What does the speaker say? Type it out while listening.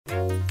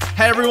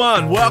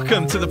everyone,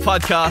 welcome to the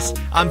podcast.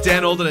 I'm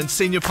Dan Alden and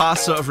Senior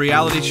Pastor of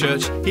Reality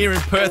Church here in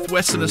Perth,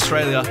 Western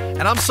Australia,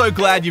 and I'm so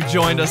glad you've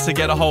joined us to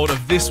get a hold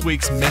of this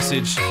week's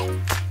message.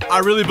 I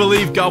really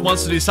believe God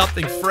wants to do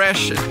something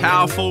fresh and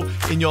powerful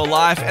in your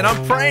life, and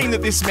I'm praying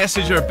that this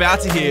message you're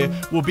about to hear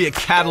will be a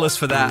catalyst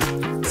for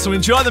that. So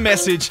enjoy the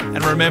message,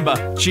 and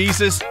remember,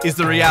 Jesus is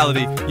the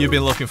reality you've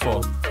been looking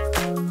for.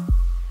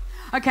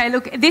 Okay,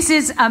 look, this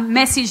is a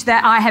message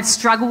that I have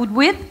struggled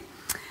with,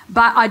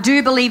 but I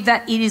do believe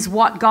that it is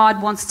what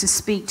God wants to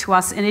speak to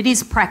us, and it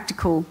is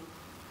practical,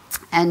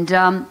 and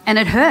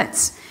it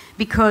hurts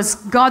because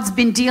God's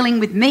been dealing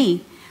with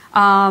me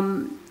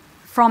from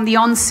the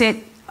onset.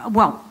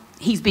 Well,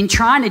 He's been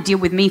trying to deal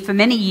with me for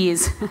many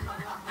years,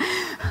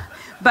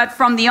 but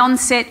from the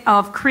onset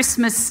of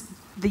Christmas,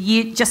 the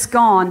year just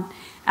gone,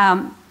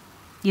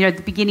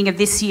 the beginning of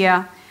this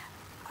year,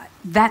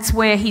 that's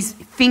where His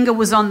finger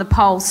was on the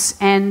pulse,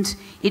 and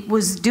it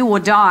was do or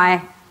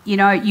die. You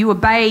know, you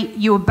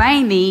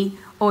obey me,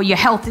 or your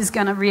health is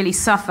going to really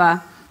suffer.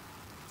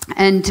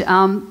 And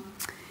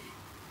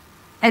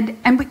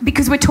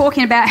because we're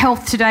talking about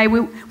health today,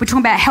 we're talking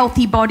about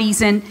healthy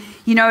bodies, and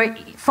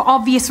for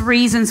obvious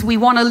reasons, we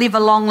want to live a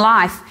long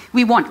life.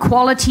 We want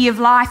quality of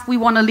life. We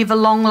want to live a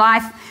long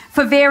life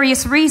for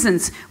various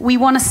reasons. We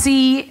want to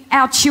see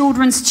our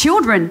children's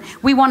children.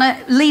 We want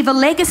to leave a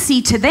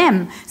legacy to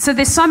them. So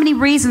there's so many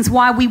reasons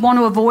why we want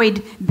to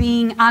avoid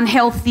being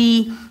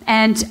unhealthy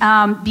and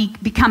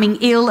becoming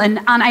ill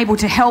and unable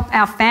to help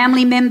our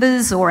family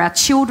members or our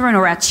children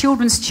or our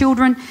children's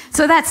children.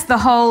 So that's the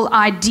whole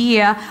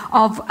idea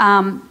of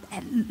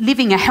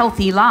living a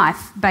healthy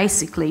life,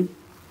 basically.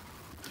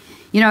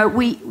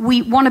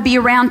 We want to be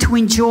around to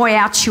enjoy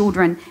our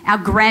children, our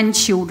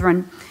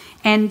grandchildren.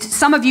 And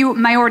some of you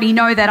may already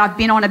know that I've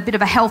been on a bit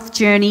of a health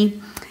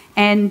journey,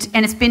 and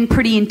it's been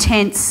pretty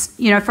intense,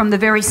 from the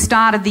very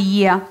start of the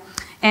year.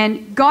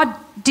 And God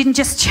didn't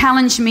just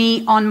challenge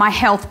me on my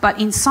health,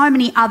 but in so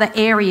many other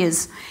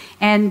areas.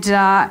 And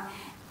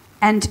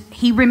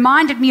He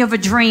reminded me of a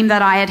dream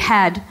that I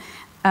had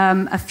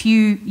a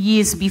few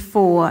years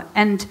before.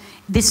 And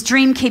this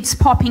dream keeps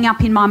popping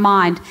up in my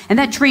mind. And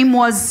that dream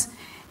was,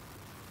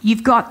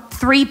 you've got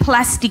 3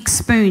 plastic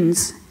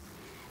spoons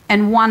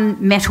and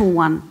 1 metal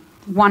one.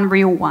 1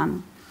 real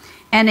one.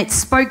 And it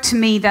spoke to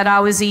me that I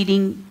was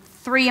eating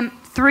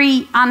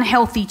three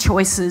unhealthy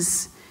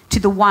choices to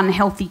the 1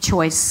 healthy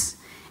choice,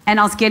 and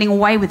I was getting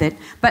away with it.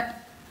 But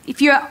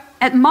if you're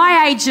at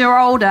my age or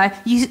older,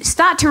 you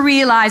start to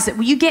realize that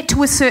when you get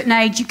to a certain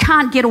age, you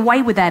can't get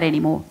away with that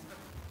anymore.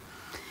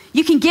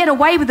 You can get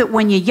away with it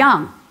when you're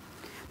young,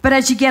 but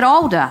as you get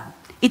older,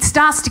 it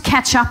starts to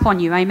catch up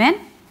on you.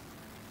 Amen?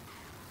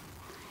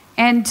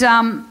 And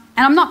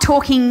I'm not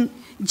talking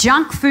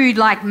junk food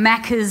like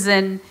Macca's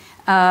and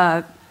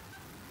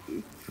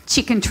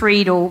chicken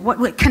treat or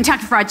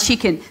Kentucky Fried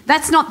Chicken.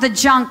 That's not the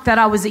junk that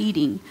I was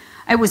eating.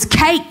 It was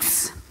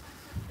cakes,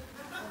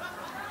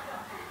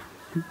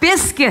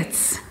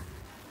 biscuits.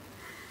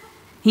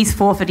 He's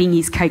forfeiting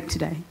his cake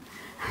today.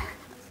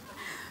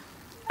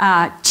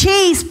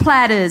 Cheese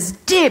platters,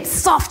 dips,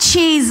 soft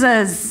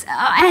cheeses,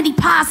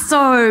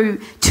 antipasto.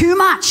 Too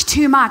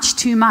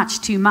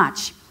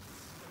much.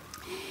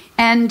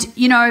 And,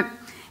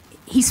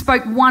 He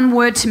spoke 1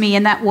 word to me,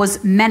 and that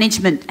was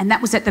management. And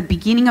that was at the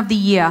beginning of the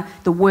year.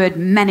 The word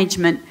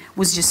management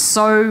was just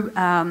so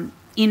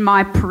in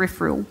my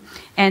peripheral.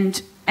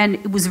 And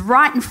it was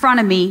right in front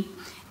of me,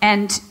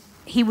 and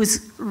He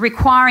was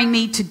requiring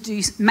me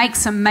to make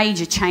some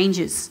major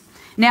changes.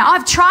 Now,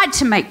 I've tried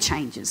to make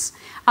changes.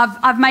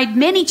 I've made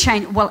many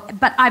changes. Well,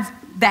 but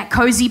that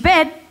cozy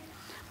bed,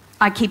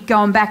 I keep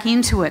going back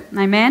into it.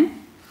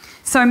 Amen?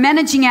 So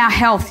managing our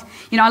health.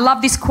 I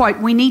love this quote.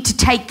 We need to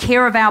take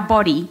care of our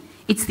body.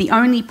 It's the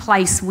only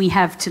place we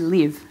have to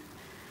live.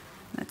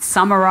 That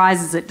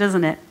summarizes it,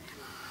 doesn't it?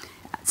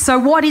 So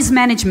what is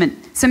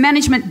management? So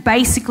management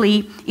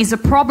basically is a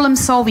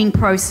problem-solving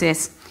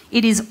process.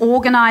 It is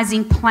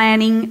organizing,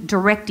 planning,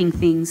 directing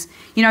things.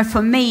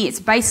 For me, it's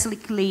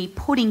basically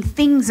putting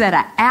things that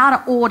are out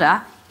of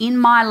order in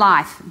my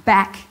life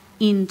back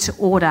into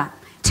order,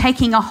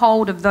 taking a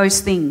hold of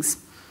those things.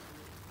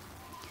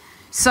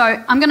 So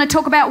I'm going to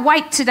talk about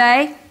weight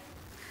today.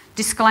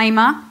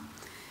 Disclaimer.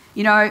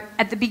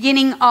 At the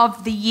beginning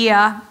of the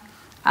year,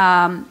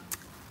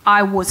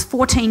 I was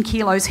 14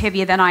 kilos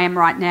heavier than I am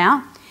right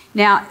now.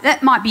 Now,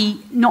 that might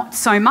be not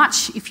so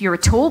much if you're a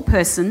tall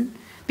person,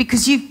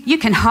 because you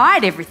can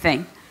hide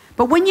everything.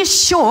 But when you're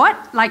short,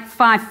 like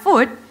 5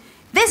 foot,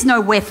 there's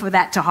nowhere for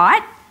that to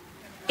hide.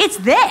 It's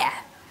there.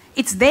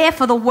 It's there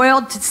for the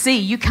world to see.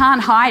 You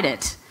can't hide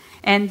it.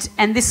 And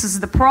this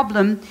is the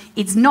problem.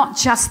 It's not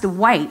just the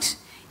weight.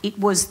 It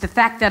was the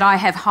fact that I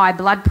have high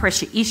blood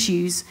pressure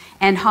issues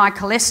and high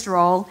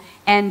cholesterol,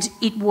 and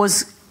it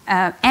was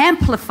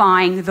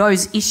amplifying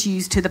those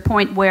issues to the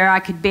point where I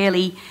could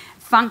barely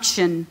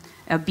function,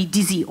 be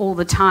dizzy all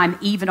the time,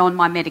 even on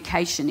my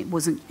medication.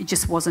 It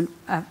just wasn't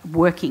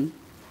working.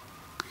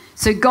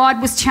 So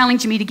God was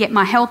challenging me to get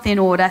my health in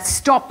order,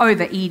 stop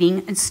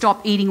overeating, and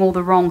stop eating all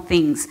the wrong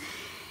things.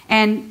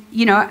 And,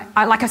 you know,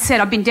 like I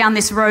said, I've been down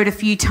this road a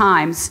few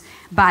times,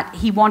 but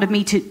he wanted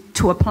me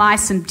to apply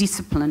some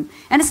discipline.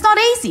 And it's not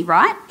easy,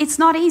 right? It's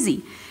not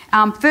easy.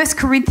 1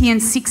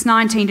 Corinthians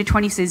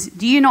 6:19-20 says,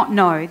 "Do you not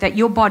know that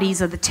your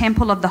bodies are the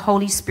temple of the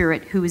Holy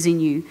Spirit who is in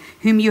you,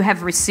 whom you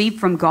have received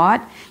from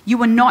God?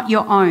 You are not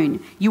your own.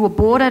 You were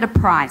bought at a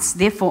price.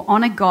 Therefore,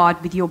 honor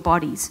God with your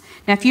bodies."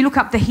 Now, if you look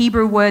up the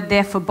Hebrew word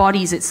there for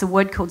bodies, it's a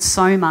word called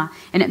soma,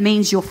 and it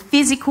means your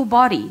physical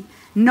body,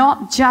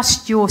 not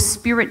just your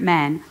spirit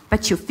man,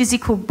 but your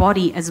physical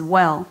body as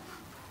well.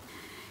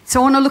 So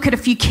I want to look at a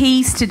few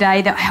keys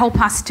today that help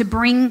us to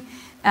bring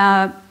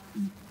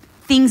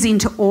things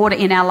into order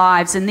in our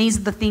lives. And these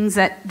are the things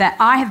that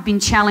I have been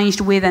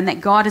challenged with and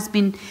that God has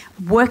been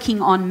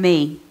working on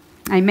me.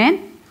 Amen?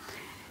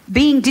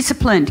 Being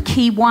disciplined,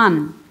 key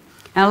one.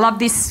 And I love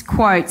this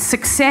quote: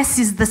 "Success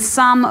is the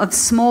sum of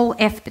small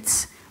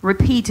efforts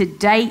repeated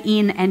day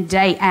in and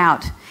day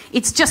out."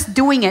 It's just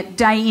doing it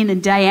day in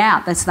and day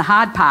out. That's the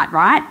hard part,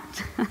 right?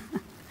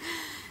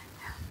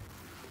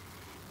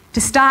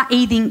 To start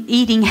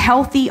eating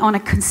healthy on a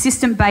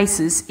consistent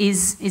basis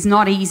is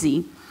not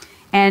easy.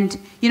 And,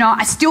 you know,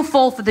 I still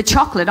fall for the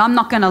chocolate. I'm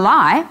not going to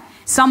lie.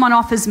 Someone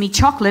offers me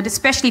chocolate,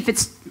 especially if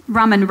it's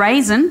rum and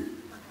raisin.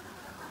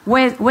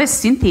 Where's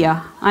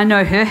Cynthia? I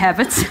know her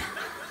habits.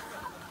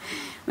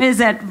 Where's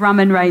that rum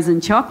and raisin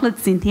chocolate,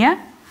 Cynthia?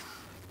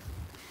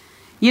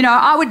 You know,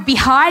 I would be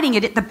hiding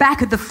it at the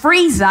back of the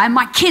freezer and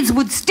my kids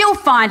would still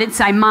find it and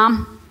say,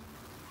 "Mum,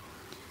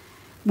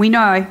 we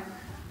know."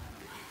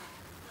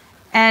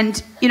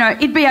 And, you know,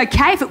 it'd be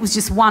okay if it was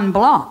just one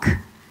block.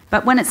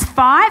 But when it's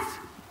 5,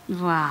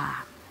 wow.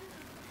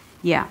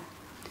 Yeah.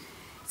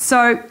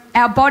 So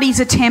our body's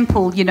a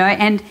temple, you know,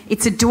 and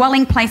it's a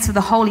dwelling place of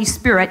the Holy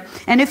Spirit.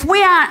 And if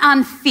we are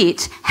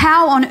unfit,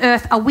 how on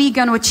earth are we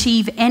going to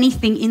achieve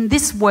anything in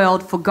this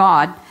world for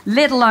God,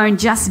 let alone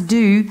just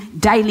do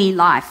daily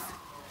life?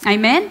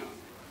 Amen?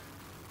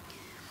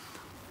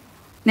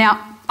 Now,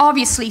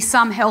 obviously,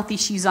 some health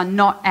issues are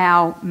not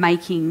our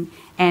making,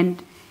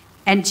 and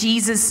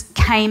Jesus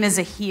came as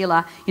a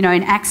healer. You know,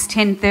 in Acts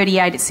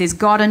 10:38 it says,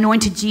 "God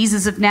anointed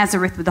Jesus of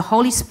Nazareth with the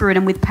Holy Spirit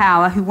and with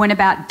power, who went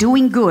about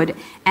doing good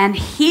and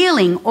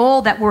healing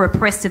all that were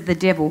oppressed of the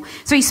devil."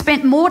 So he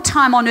spent more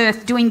time on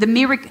earth doing the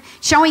miracle,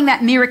 showing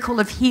that miracle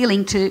of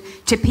healing to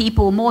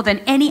people more than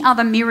any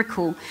other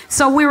miracle.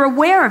 So we're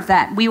aware of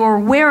that. We were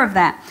aware of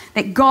that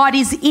God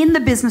is in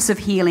the business of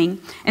healing.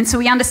 And so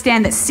we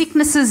understand that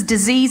sicknesses,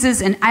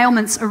 diseases, and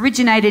ailments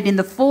originated in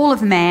the fall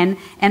of man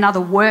and are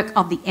the work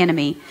of the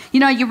enemy.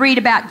 You know, you read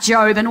about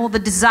Job and all the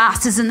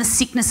disasters and the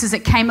sicknesses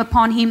that came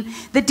upon him.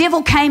 The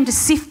devil came to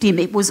sift him.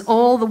 It was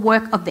all the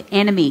work of the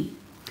enemy.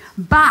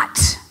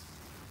 But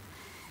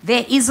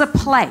there is a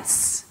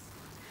place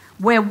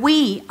where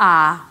we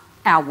are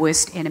our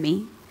worst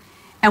enemy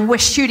and we're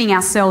shooting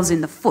ourselves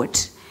in the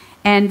foot.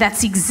 And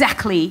that's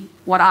exactly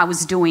what I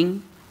was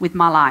doing with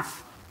my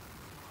life.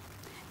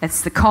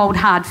 That's the cold,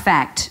 hard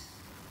fact.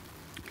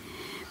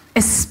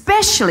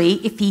 Especially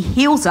if he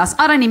heals us.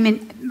 I don't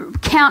even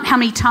count how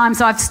many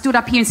times I've stood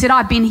up here and said,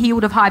 "I've been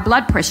healed of high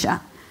blood pressure,"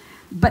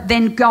 but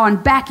then gone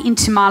back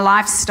into my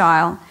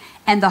lifestyle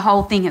and the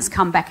whole thing has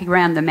come back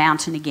around the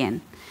mountain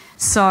again.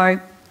 So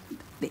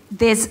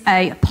there's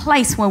a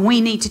place where we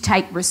need to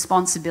take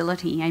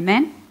responsibility.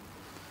 Amen?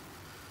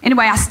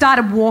 Anyway, I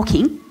started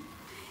walking,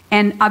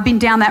 and I've been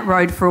down that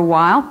road for a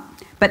while,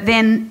 but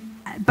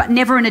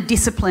never in a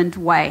disciplined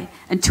way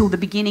until the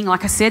beginning.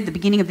 Like I said, the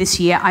beginning of this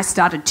year, I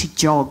started to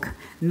jog.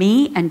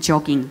 Me and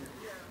jogging.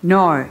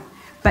 No,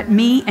 but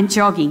me and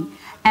jogging.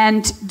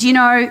 And do you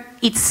know,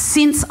 it's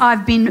since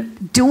I've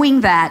been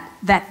doing that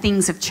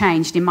things have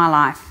changed in my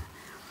life.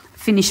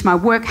 Finish my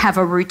work, have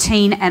a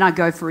routine, and I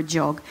go for a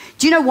jog.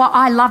 Do you know what?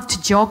 I love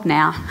to jog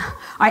now.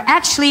 I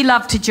actually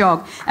love to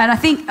jog. And I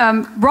think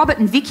Robert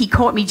and Vicky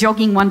caught me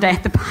jogging one day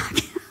at the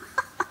park.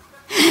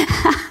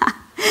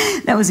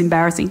 That was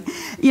embarrassing.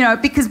 You know,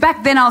 because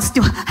back then I was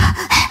still...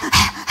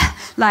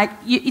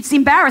 it's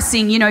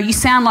embarrassing, you know, you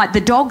sound like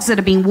the dogs that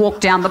are being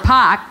walked down the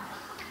park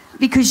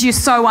because you're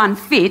so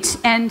unfit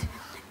and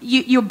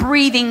you're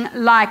breathing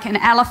like an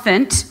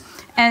elephant.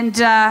 And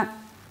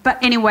but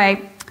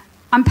anyway,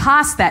 I'm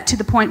past that to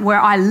the point where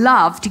I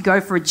love to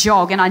go for a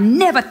jog, and I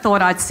never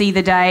thought I'd see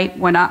the day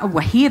when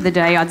hear the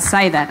day I'd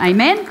say that.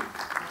 Amen?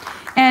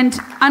 And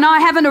I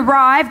haven't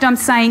arrived, I'm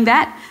saying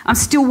that. I'm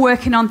still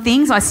working on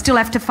things. I still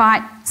have to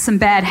fight some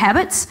bad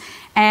habits.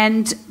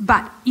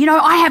 But, you know,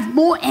 I have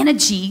more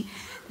energy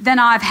than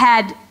I've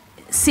had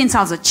since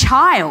I was a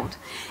child.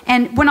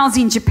 And when I was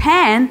in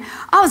Japan,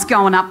 I was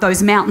going up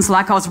those mountains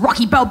like I was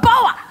Rocky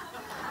Balboa.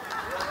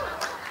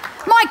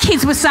 My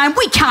kids were saying,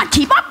 "We can't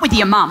keep up with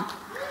you, Mum."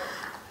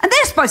 And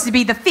they're supposed to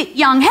be the fit,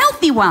 young,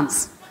 healthy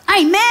ones.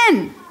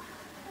 Amen.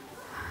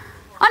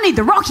 I need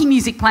the Rocky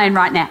music playing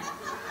right now.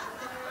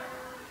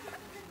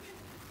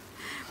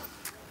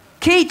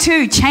 Key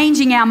 2,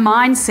 changing our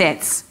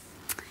mindsets.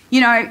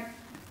 You know,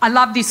 I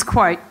love this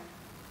quote.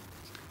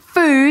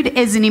 Food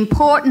is an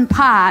important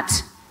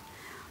part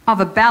of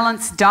a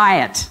balanced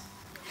diet.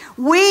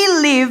 We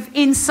live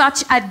in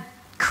such a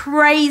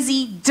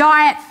crazy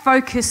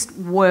diet-focused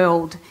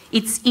world.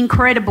 It's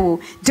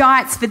incredible.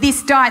 Diets for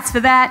this, diets for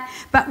that.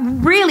 But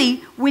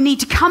really, we need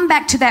to come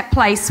back to that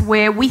place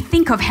where we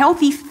think of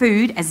healthy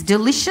food as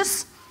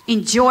delicious,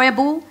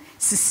 enjoyable,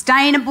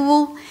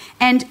 sustainable,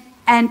 and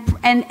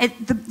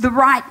the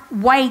right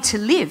way to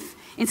live,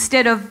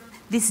 instead of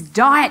this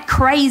diet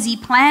crazy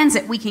plans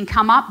that we can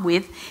come up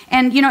with.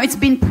 And, you know, it's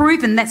been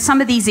proven that some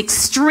of these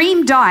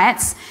extreme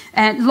diets,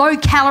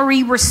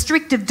 low-calorie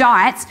restrictive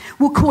diets,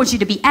 will cause you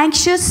to be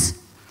anxious,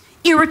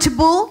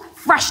 irritable,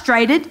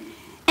 frustrated,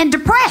 and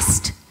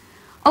depressed.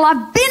 Well,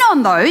 I've been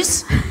on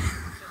those.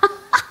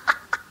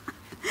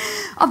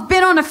 I've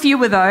been on a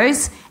few of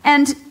those,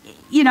 and,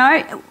 you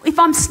know, if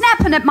I'm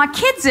snapping at my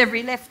kids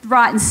every left,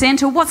 right, and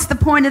centre, what's the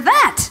point of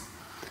that?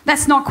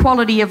 That's not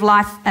quality of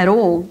life at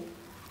all.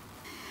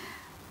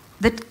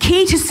 The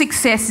key to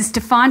success is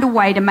to find a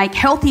way to make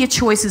healthier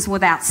choices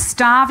without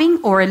starving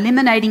or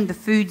eliminating the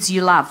foods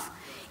you love.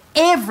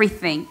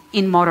 Everything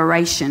in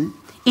moderation,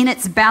 in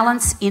its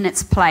balance, in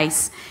its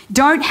place.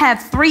 Don't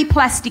have 3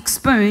 plastic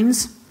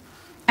spoons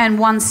and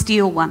 1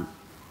 steel one.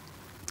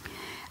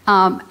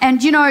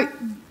 And, you know,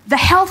 the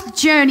health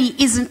journey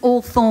isn't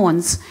all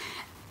thorns.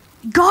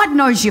 God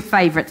knows your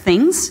favourite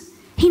things.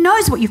 He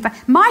knows what you...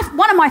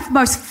 One of my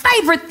most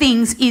favourite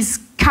things is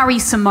curry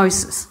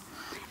samosas.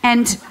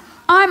 And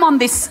I'm on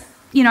this,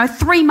 you know,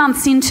 3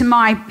 months into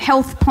my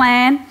health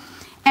plan,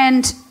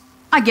 and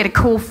I get a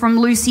call from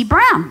Lucy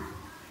Brown.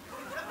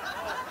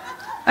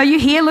 Are you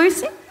here,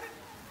 Lucy?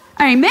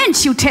 Amen.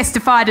 She'll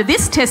testify to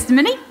this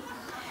testimony.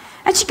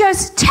 And she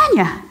goes,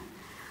 Tania,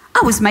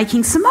 I was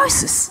making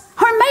samosas,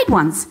 homemade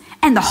ones,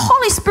 and the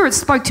Holy Spirit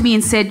spoke to me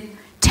and said,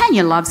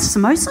 Tania loves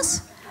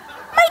samosas.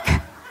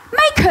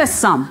 Make her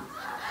some.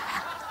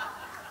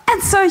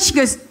 And so she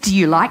goes, do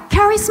you like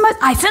curry samosas?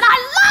 I said,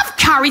 I love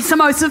curry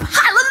samosas.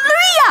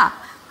 Hallelujah.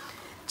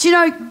 Do you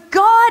know,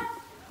 God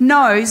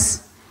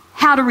knows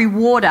how to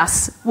reward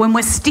us when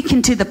we're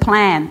sticking to the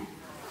plan.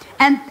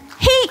 And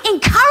he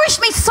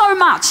encouraged me so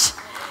much.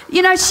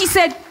 You know, she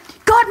said,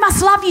 God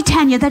must love you,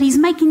 Tania, that he's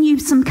making you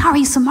some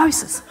curry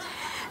samosas.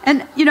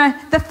 And, you know,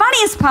 the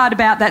funniest part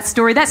about that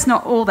story, that's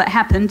not all that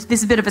happened.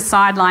 There's a bit of a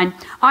sideline.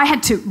 I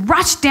had to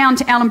rush down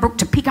to Ellenbrook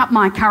to pick up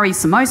my curry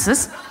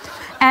samosas.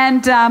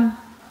 And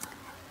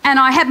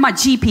I had my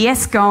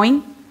GPS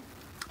going.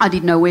 I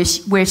didn't know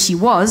where she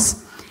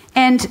was.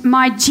 And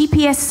my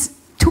GPS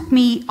took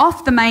me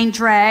off the main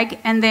drag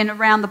and then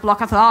around the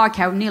block. I thought, oh,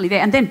 okay, we're nearly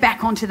there. And then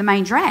back onto the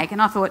main drag.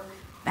 And I thought,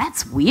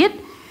 that's weird.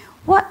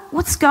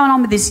 What's going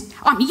on with this?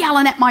 I'm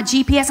yelling at my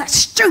GPS, like,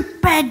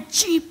 stupid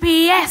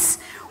GPS.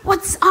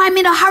 I'm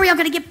in a hurry, I've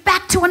got to get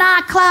back to an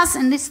art class,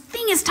 and this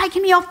thing is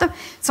taking me off the...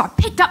 So I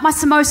picked up my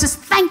samosas,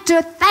 thanked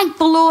her, thanked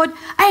the Lord,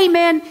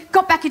 amen,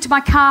 got back into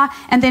my car,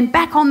 and then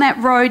back on that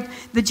road.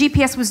 The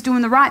GPS was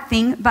doing the right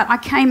thing, but I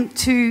came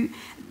to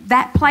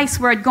that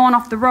place where I'd gone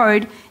off the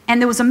road, and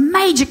there was a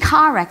major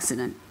car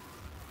accident.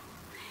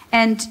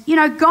 And, you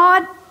know,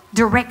 God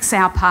directs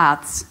our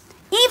paths,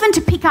 even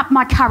to pick up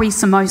my curry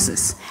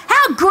samosas.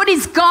 How good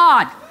is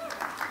God?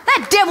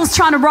 That devil's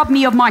trying to rob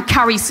me of my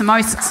curry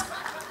samosas.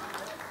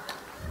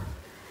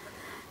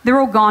 They're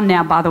all gone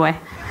now, by the way.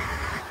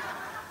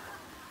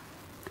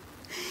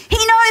 He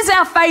knows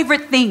our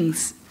favourite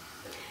things.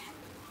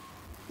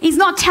 He's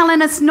not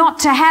telling us not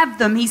to have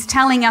them. He's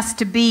telling us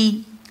to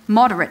be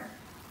moderate.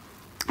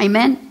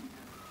 Amen?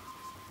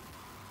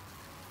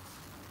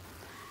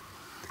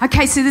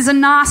 Okay, so there's a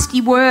nasty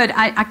word.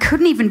 I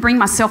couldn't even bring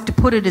myself to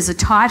put it as a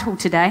title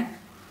today.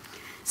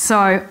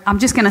 So I'm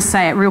just going to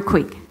say it real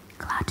quick.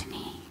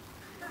 Gluttony.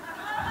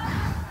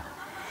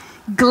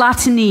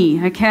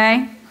 Gluttony,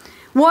 okay?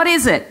 What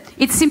is it?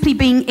 It's simply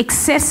being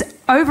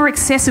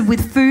over-excessive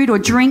with food or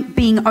drink,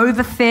 being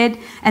overfed,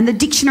 and the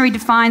dictionary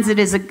defines it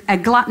as a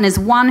glutton as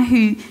one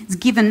who is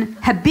given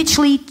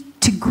habitually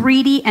to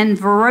greedy and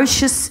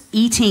voracious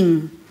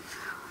eating.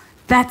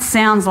 That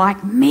sounds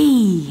like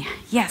me.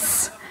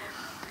 Yes.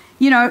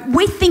 You know,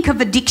 we think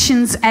of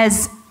addictions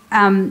as,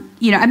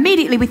 you know,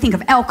 immediately we think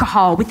of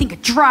alcohol, we think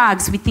of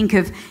drugs, we think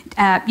of,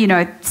 you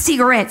know,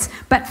 cigarettes.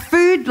 But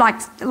food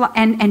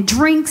and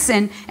drinks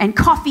and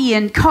coffee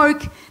and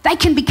Coke, they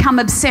can become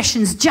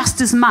obsessions just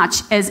as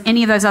much as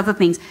any of those other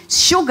things.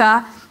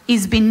 Sugar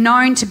has been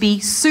known to be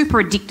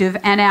super addictive,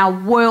 and our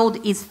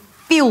world is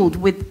filled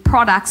with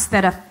products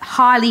that are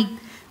highly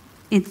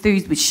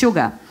enthused with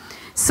sugar.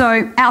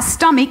 So our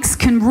stomachs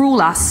can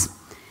rule us,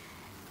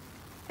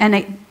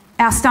 and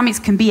our stomachs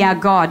can be our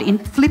God. In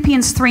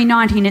Philippians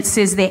 3:19 it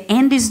says, their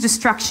end is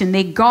destruction,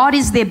 their God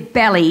is their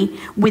belly,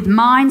 with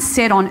minds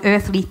set on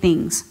earthly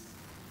things.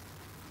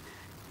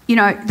 You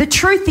know, the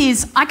truth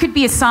is, I could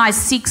be a size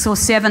 6 or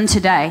 7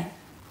 today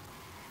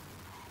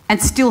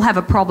and still have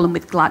a problem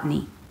with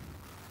gluttony.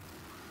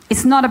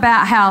 It's not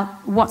about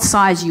what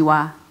size you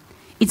are.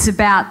 It's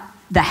about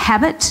the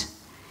habit.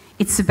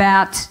 It's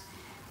about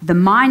the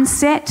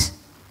mindset.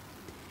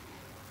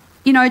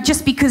 You know,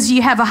 just because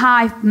you have a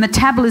high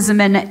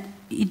metabolism and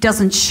it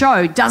doesn't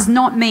show does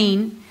not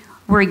mean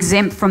we're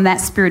exempt from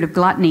that spirit of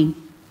gluttony.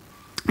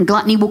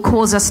 Gluttony will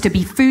cause us to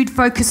be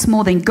food-focused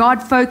more than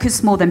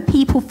God-focused, more than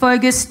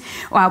people-focused.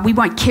 We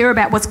won't care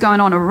about what's going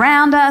on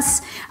around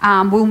us.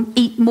 We'll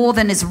eat more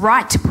than is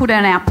right to put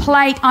on our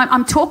plate.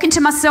 I'm talking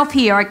to myself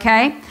here,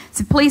 okay?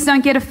 So please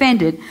don't get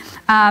offended.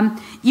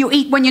 You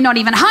eat when you're not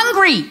even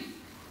hungry.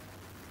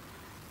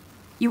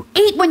 You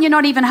eat when you're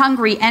not even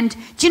hungry. And,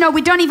 do you know,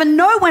 we don't even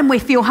know when we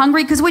feel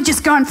hungry because we're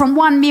just going from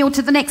one meal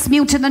to the next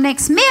meal to the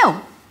next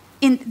meal.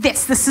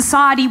 That's the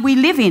society we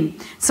live in.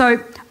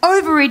 So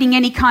overeating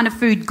any kind of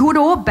food, good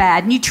or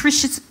bad,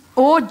 nutritious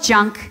or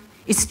junk,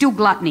 is still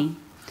gluttony.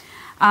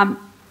 And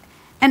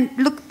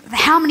look,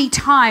 how many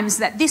times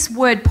that this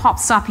word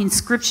pops up in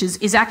scriptures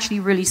is actually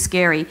really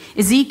scary.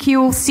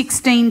 Ezekiel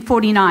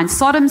 16:49,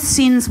 Sodom's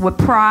sins were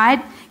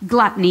pride,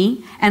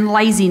 gluttony, and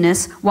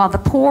laziness, while the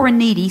poor and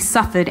needy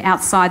suffered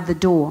outside the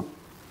door.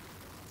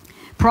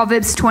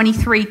 Proverbs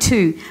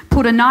 23:2,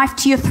 put a knife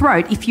to your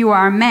throat if you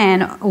are a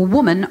man or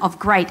woman of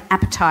great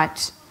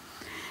appetite.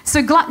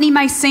 So gluttony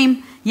may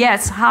seem,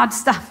 it's hard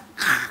stuff,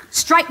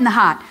 straight in the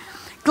heart.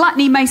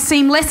 Gluttony may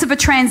seem less of a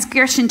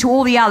transgression to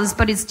all the others,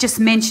 but it's just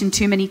mentioned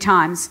too many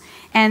times.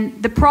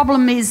 And the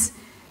problem is,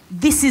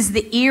 this is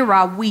the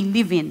era we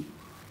live in.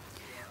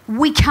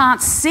 We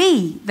can't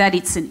see that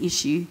it's an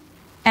issue,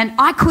 and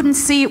I couldn't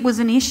see it was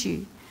an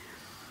issue.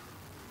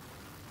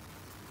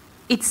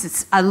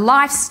 It's a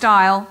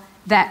lifestyle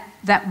that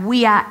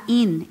we are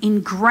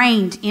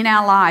ingrained in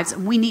our lives,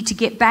 and we need to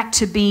get back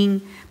to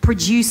being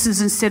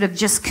producers instead of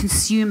just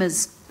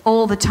consumers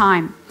all the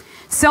time.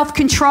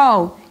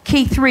 Self-control,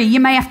 key 3. You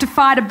may have to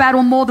fight a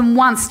battle more than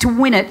once to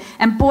win it,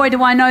 and boy,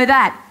 do I know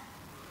that.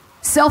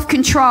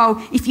 Self-control,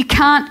 if you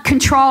can't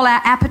control our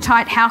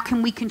appetite, how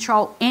can we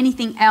control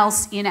anything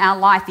else in our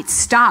life? It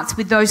starts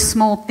with those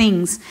small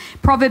things.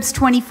 Proverbs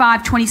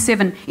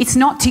 25:27, it's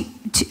not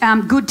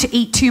good to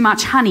eat too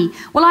much honey.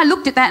 Well, I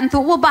looked at that and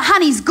thought, well, but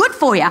honey's good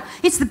for you.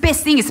 It's the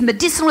best thing. It's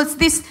medicinal. It's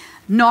this.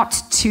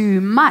 Not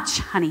too much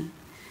honey.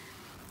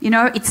 You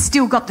know, it's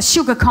still got the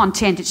sugar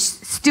content.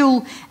 It's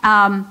still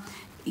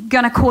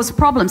going to cause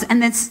problems. And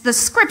then the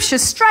scripture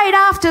straight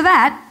after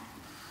that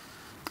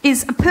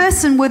is a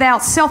person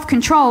without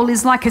self-control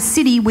is like a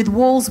city with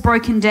walls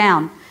broken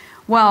down.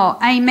 Well,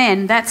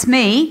 amen, that's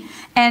me.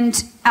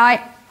 And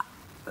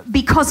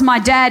because my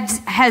dad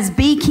has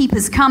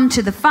beekeepers come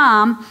to the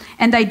farm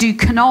and they do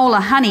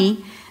canola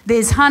honey,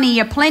 there's honey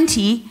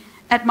aplenty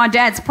at my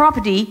dad's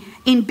property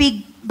in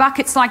big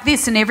buckets like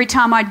this, and every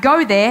time I'd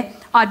go there,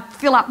 I'd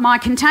fill up my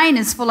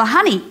containers full of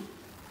honey.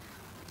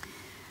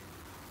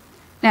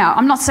 Now,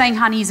 I'm not saying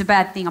honey is a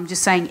bad thing, I'm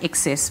just saying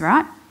excess,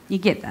 right? You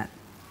get that.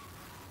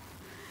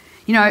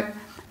 You know,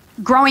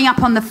 growing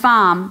up on the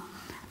farm,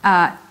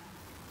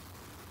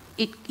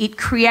 it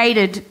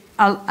created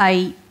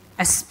a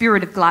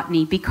spirit of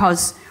gluttony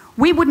because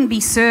we wouldn't be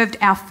served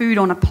our food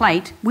on a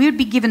plate. We would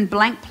be given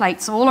blank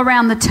plates all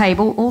around the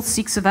table, all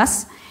 6 of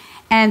us,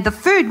 and the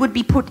food would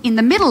be put in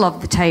the middle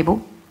of the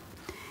table,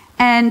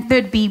 and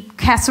there'd be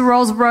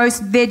casseroles,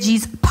 roast,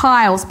 veggies,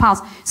 piles.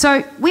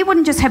 So we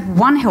wouldn't just have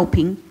 1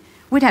 helping,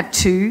 we'd have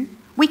 2.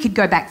 We could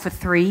go back for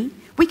 3.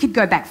 We could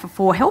go back for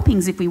 4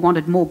 helpings if we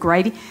wanted more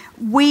gravy.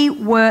 We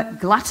were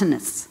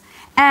gluttonous.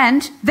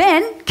 And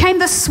then came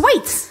the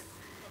sweets.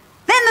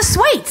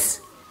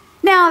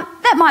 Now,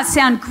 that might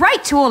sound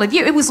great to all of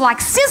you. It was like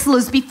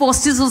Sizzlers before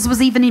Sizzlers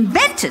was even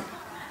invented.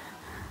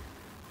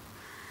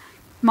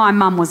 My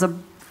mum was a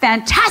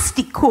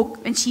fantastic cook,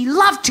 and she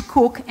loved to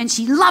cook, and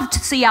she loved to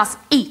see us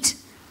eat.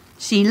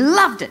 She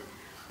loved it.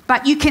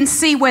 But you can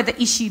see where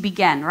the issue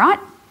began, right?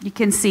 You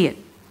can see it.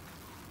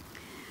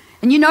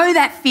 And you know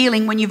that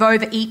feeling when you've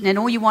overeaten and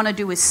all you want to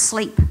do is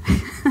sleep.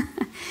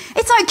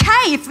 It's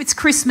okay if it's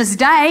Christmas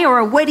Day or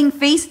a wedding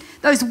feast,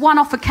 those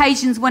one-off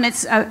occasions when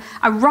it's a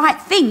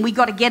right thing, we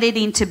got to get it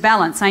into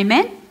balance,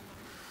 amen?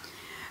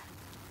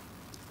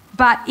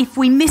 But if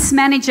we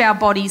mismanage our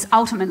bodies,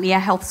 ultimately our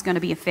health is going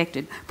to be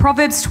affected.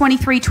 Proverbs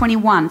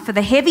 23:21, for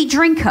the heavy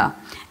drinker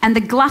and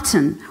the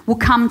glutton will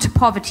come to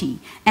poverty,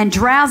 and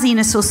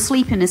drowsiness or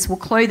sleepiness will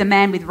clothe a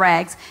man with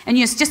rags. And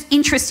it's just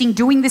interesting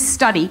doing this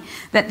study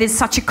that there's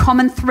such a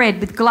common thread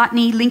with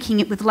gluttony, linking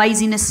it with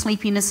laziness,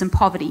 sleepiness, and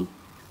poverty.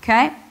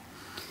 Okay?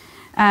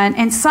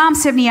 And Psalm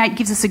 78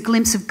 gives us a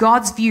glimpse of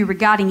God's view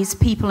regarding his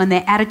people and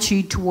their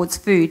attitude towards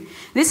food.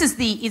 This is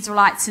the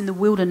Israelites in the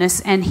wilderness,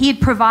 and he had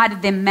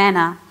provided them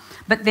manna,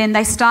 but then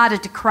they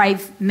started to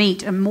crave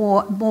meat and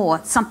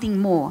something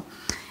more.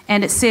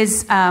 And it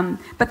says,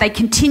 but they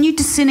continued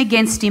to sin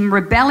against him,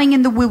 rebelling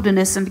in the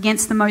wilderness and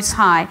against the Most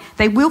High.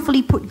 They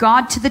willfully put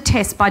God to the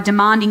test by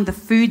demanding the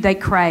food they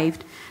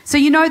craved. So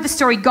you know the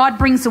story. God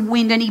brings the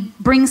wind and he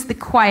brings the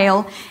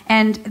quail,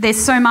 and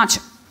there's so much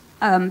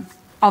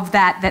of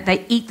that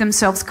they eat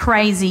themselves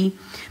crazy.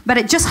 But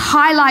it just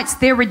highlights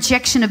their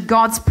rejection of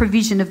God's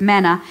provision of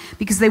manna,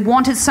 because they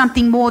wanted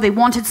something more, they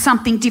wanted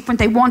something different,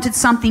 they wanted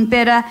something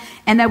better,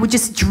 and they were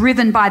just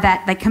driven by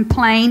that. They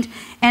complained,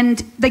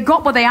 and they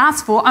got what they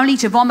asked for, only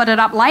to vomit it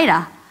up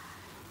later.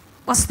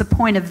 What's the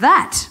point of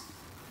that?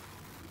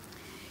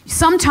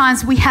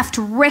 Sometimes we have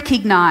to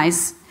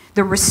recognize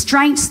The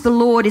restraints the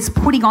Lord is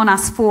putting on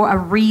us for a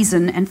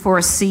reason and for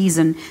a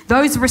season.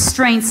 Those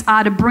restraints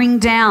are to bring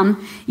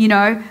down,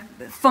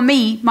 for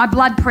me, my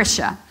blood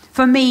pressure.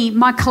 For me,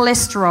 my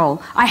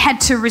cholesterol. I had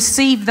to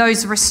receive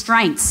those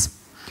restraints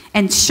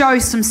and show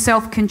some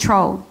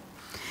self-control.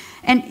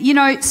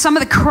 And, some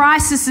of the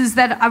crises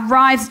that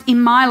arrived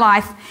in my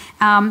life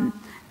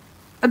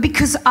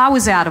because I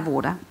was out of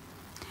order.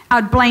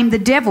 I'd blame the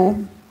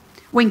devil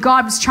when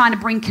God was trying to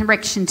bring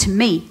correction to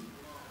me.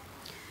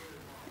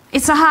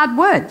 It's a hard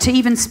word to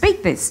even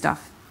speak this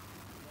stuff.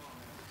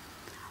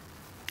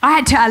 I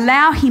had to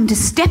allow him to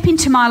step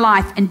into my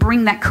life and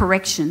bring that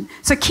correction.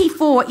 So key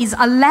 4 is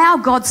allow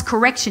God's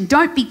correction.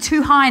 Don't be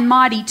too high and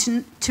mighty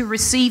to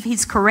receive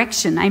his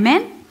correction.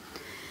 Amen?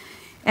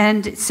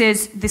 And it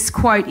says, this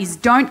quote is,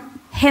 don't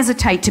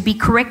hesitate to be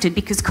corrected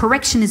because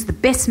correction is the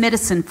best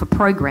medicine for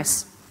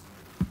progress.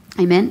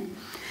 Amen?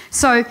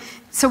 So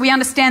we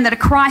understand that a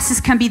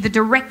crisis can be the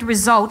direct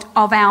result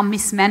of our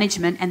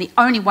mismanagement, and the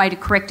only way to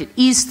correct it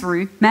is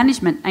through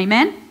management.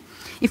 Amen?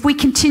 If we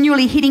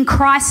continually hitting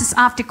crisis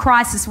after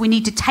crisis, we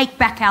need to take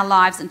back our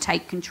lives and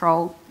take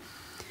control.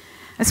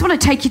 I just want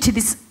to take you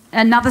to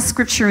another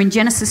scripture in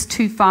Genesis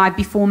 2:5.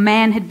 Before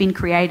man had been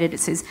created, it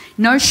says,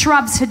 no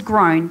shrubs had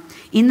grown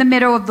in the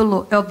meadow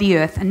of the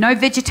earth, and no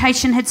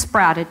vegetation had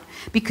sprouted,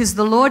 because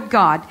the Lord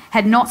God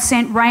had not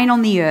sent rain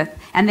on the earth,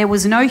 and there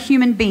was no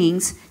human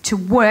beings to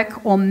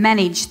work or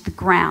manage the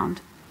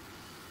ground.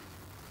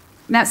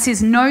 Now it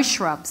says no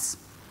shrubs,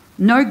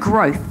 no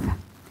growth,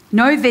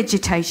 no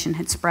vegetation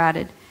had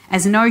sprouted,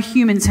 as no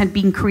humans had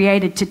been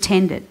created to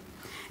tend it.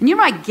 And you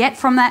know what I get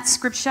from that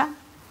scripture?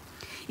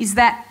 Is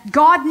that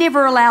God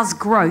never allows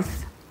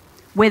growth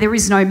where there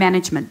is no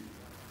management.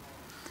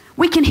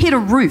 We can hit a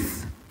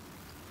roof.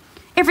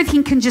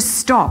 Everything can just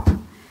stop.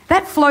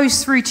 That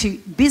flows through to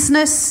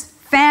business,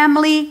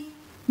 family,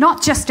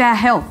 not just our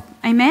health.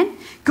 Amen?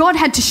 God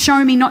had to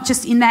show me not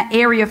just in that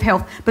area of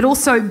health, but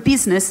also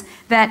business,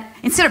 that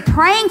instead of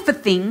praying for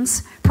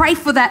things, pray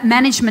for that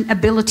management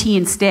ability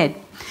instead.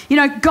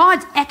 God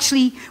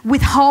actually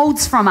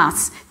withholds from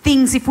us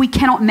things if we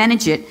cannot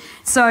manage it.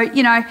 So,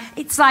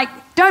 it's like,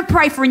 don't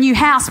pray for a new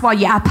house while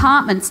your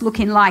apartment's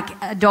looking like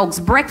a dog's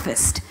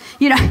breakfast.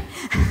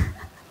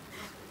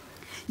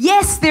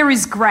 Yes, there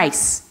is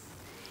grace.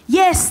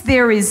 Yes,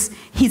 there is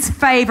his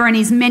favor and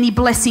his many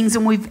blessings,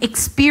 and we've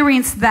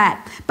experienced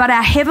that. But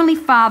our Heavenly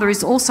Father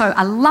is also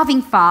a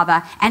loving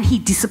Father, and he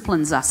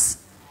disciplines us.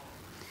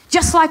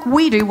 Just like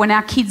we do when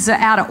our kids are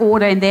out of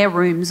order in their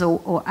rooms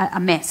or a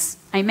mess.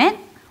 Amen?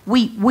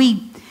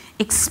 We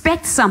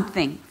expect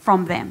something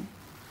from them,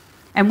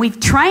 and we've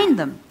trained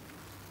them.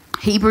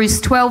 Hebrews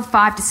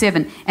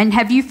 12:5-7. And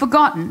have you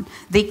forgotten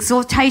the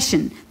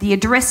exhortation, the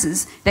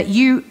addresses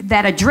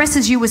that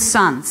addresses you as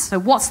sons? So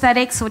what's that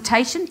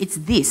exhortation? It's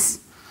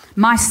this: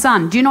 my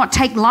son, do not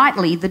take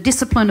lightly the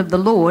discipline of the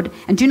Lord,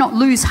 and do not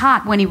lose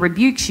heart when he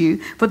rebukes you,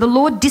 for the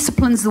Lord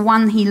disciplines the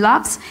one he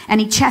loves,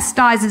 and he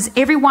chastises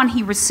everyone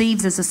he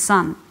receives as a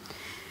son.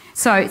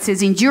 So it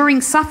says,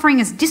 enduring suffering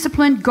as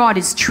disciplined, God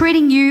is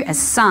treating you as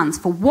sons.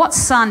 For what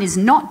son is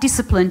not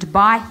disciplined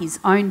by his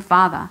own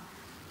father?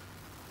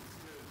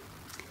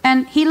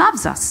 And he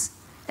loves us.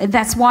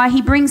 That's why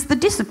he brings the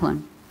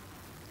discipline.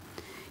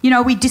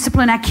 We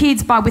discipline our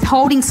kids by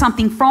withholding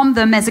something from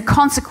them as a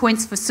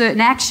consequence for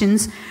certain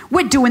actions.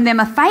 We're doing them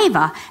a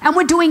favour, and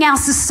we're doing our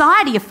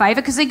society a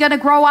favour, because they're going to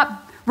grow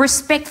up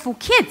respectful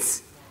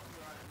kids.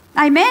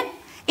 Amen?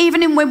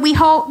 Even when we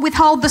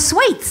withhold the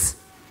sweets.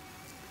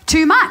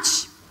 Too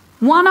much.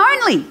 One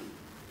only.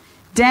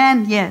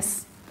 Dan,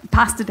 yes.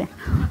 Pastor Dan.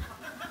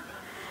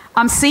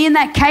 I'm seeing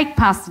that cake,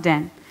 Pastor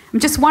Dan. I'm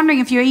just wondering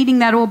if you're eating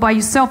that all by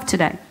yourself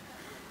today.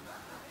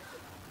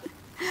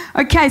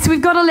 Okay, so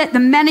we've got to let the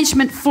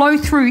management flow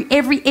through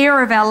every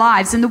area of our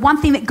lives. And the one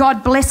thing that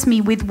God blessed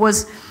me with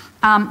was,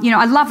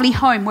 a lovely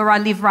home where I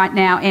live right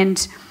now.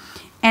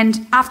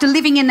 And after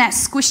living in that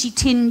squishy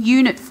tin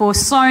unit for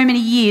so many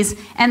years,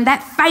 and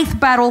that faith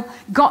battle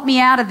got me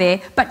out of there.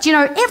 But,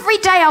 every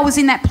day I was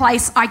in that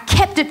place, I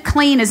kept it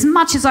clean as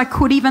much as I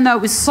could, even though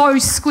it was so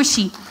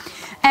squishy.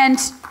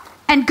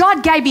 And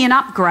God gave me an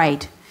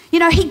upgrade.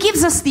 He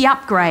gives us the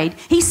upgrade.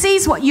 He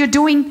sees what you're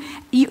doing.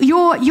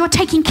 You're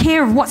taking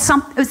care of what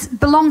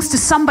belongs to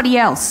somebody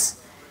else.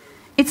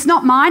 It's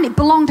not mine. It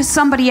belonged to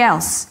somebody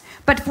else.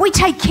 But if we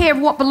take care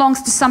of what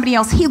belongs to somebody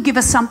else, he'll give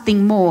us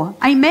something more.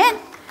 Amen?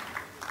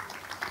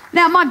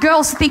 Now, my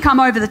girls think I'm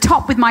over the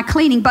top with my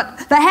cleaning,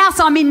 but the house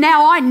I'm in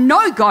now, I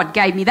know God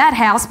gave me that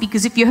house,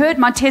 because if you heard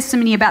my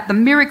testimony about the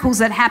miracles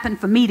that happened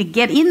for me to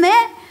get in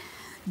there,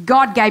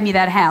 God gave me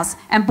that house.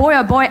 And boy,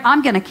 oh boy,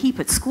 I'm going to keep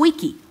it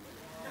squeaky.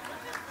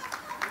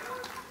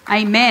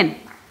 Amen.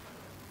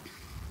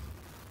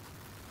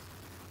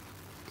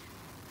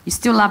 You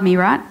still love me,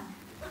 right?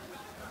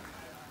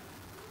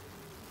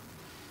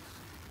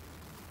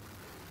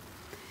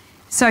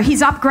 So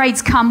his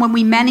upgrades come when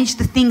we manage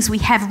the things we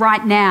have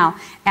right now,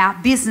 our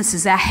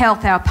businesses, our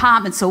health, our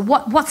apartments, or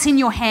what's in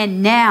your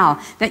hand now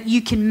that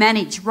you can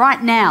manage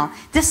right now.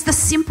 Just the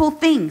simple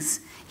things.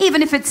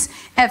 Even if it's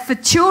for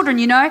children,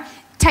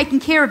 taking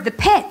care of the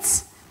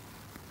pets.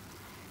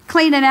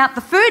 cleaning out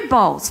the food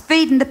bowls,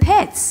 feeding the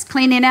pets,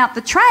 cleaning out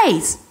the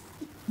trays,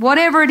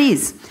 whatever it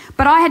is.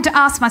 But I had to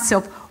ask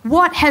myself,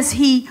 what has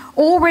he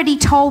already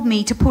told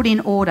me to put in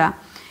order?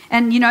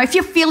 And, if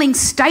you're feeling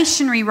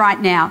stationary right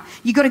now,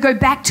 you've got to go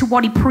back to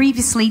what he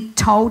previously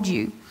told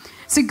you.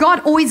 So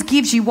God always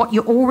gives you what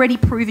you're already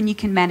proven you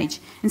can manage.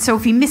 And so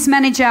if we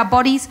mismanage our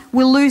bodies,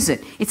 we'll lose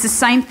it. It's the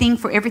same thing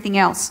for everything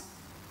else.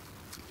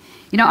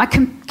 I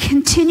can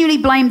continually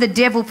blame the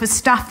devil for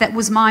stuff that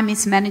was my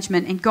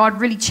mismanagement, and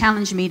God really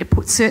challenged me to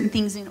put certain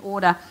things in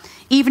order,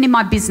 even in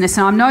my business.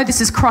 And I know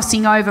this is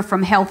crossing over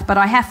from health, but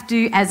I have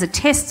to, as a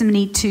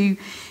testimony to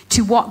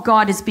what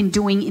God has been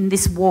doing in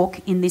this walk,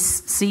 in this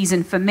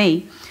season for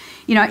me.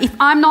 If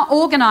I'm not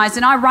organised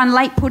and I run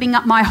late putting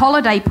up my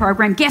holiday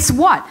program, guess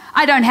what?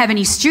 I don't have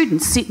any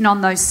students sitting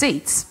on those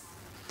seats.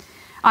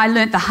 I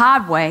learnt the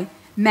hard way,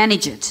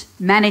 manage it.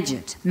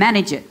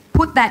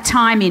 Put that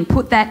time in,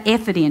 put that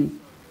effort in.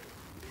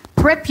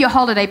 Prep your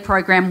holiday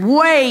program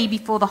way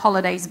before the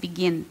holidays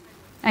begin.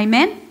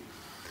 Amen?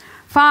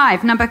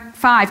 Number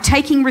 5,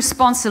 taking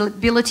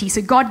responsibility.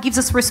 So God gives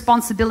us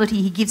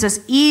responsibility. He gives us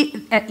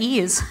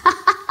ears.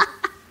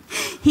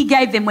 He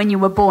gave them when you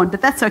were born,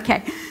 but that's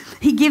okay.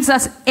 He gives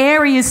us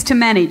areas to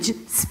manage,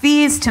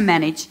 spheres to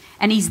manage,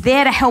 and he's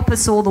there to help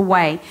us all the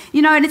way.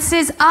 And it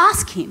says,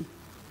 ask him.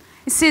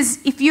 It says,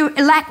 if you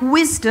lack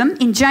wisdom,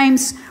 in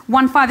James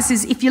 1:5, it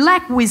says, if you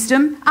lack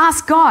wisdom,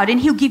 ask God,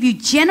 and he'll give you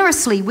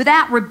generously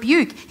without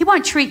rebuke. He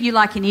won't treat you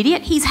like an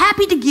idiot. He's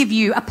happy to give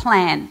you a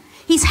plan.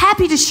 He's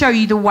happy to show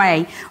you the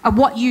way of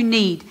what you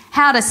need,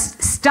 how to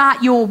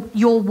start your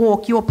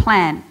walk, your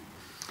plan.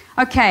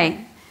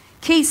 Okay,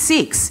 key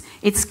 6.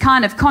 It's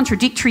kind of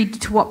contradictory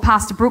to what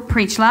Pastor Brooke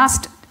preached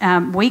last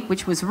week,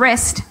 which was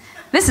rest.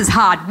 This is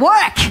hard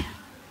work.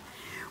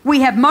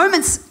 We have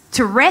moments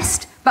to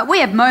rest, but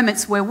we have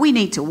moments where we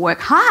need to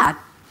work hard.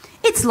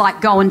 It's like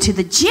going to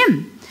the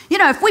gym.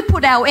 If we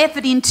put our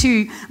effort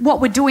into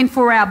what we're doing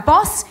for our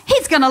boss,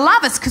 he's going to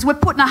love us because we're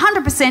putting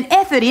 100%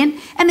 effort in,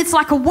 and it's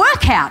like a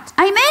workout.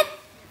 Amen?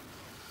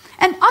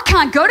 And I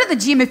can't go to the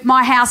gym if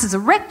my house is a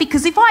wreck,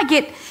 because if I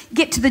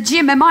get to the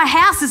gym and my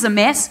house is a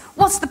mess,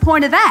 what's the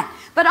point of that?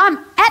 But I'm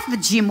at the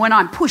gym when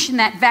I'm pushing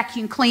that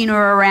vacuum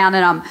cleaner around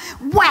and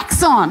I'm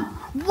wax on,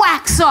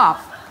 wax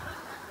off.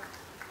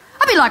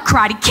 I'd be like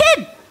Karate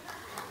Kid.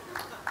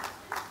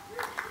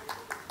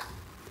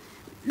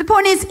 The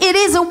point is, it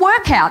is a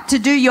workout to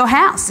do your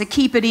house, to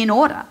keep it in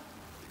order.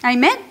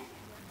 Amen?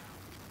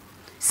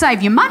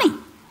 Save your money.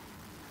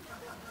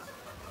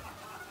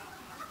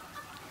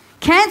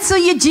 Cancel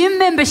your gym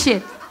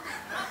membership.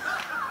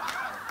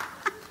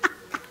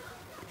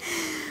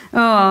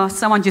 Oh,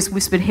 someone just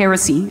whispered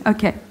heresy.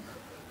 Okay.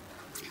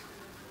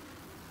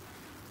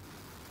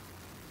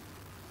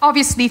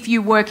 Obviously, if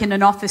you work in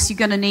an office, you're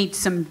going to need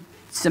some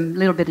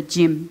little bit of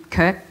gym,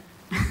 Kirk.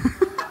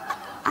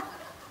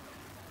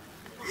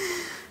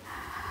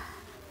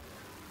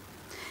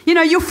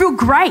 You'll feel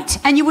great,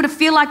 and you would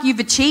feel like you've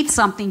achieved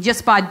something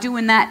just by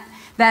doing that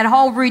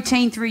whole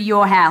routine through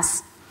your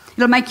house.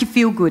 It'll make you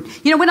feel good.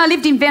 When I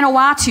lived in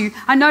Vanuatu,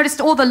 I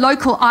noticed all the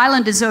local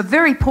islanders are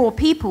very poor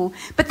people,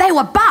 but they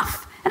were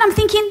buff. And I'm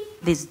thinking,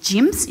 there's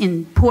gyms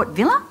in Port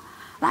Vila?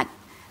 Like,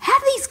 how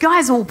are these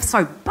guys all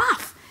so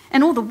buff?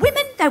 And all the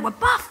women, they were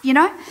buff,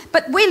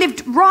 But we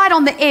lived right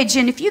on the edge,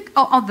 and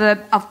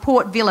of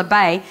Port Vila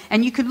Bay,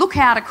 and you could look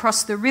out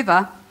across the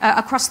river,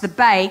 across the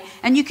bay,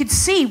 and you could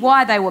see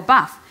why they were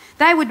buff.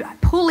 They would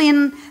pull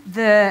in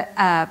the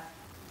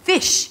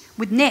fish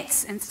with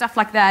nets and stuff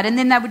like that, and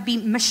then they would be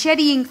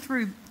macheteing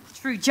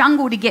through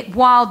jungle to get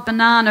wild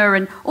banana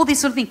and all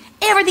this sort of thing.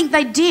 Everything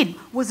they did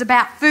was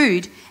about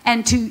food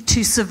and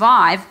to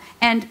survive,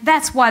 and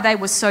that's why they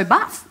were so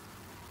buff.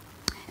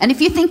 And if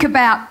you think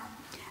about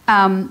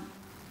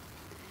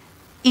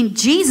in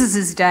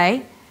Jesus'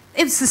 day,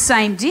 it's the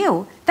same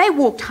deal. They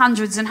walked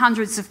hundreds and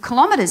hundreds of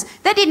kilometres.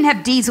 They didn't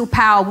have diesel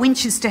power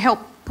winches to help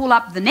pull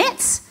up the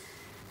nets.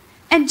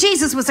 And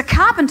Jesus was a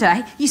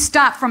carpenter. You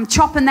start from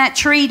chopping that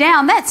tree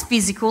down. That's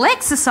physical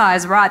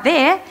exercise right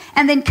there.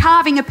 And then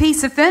carving a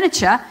piece of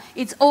furniture,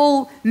 it's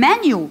all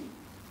manual.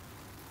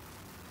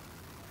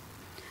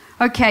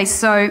 Okay,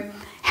 so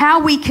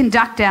how we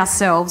conduct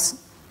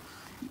ourselves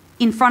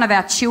in front of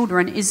our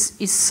children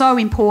is so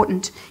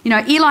important.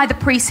 Eli the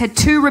priest had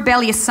 2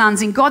 rebellious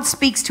sons, and God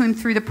speaks to him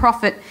through the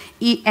prophet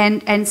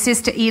and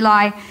says to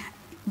Eli,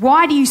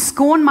 why do you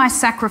scorn my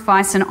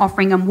sacrifice and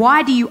offering, and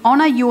why do you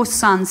honour your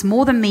sons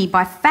more than me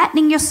by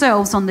fattening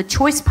yourselves on the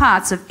choice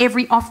parts of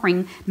every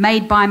offering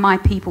made by my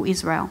people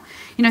Israel?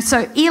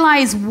 So Eli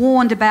is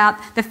warned about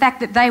the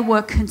fact that they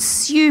were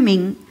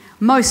consuming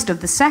most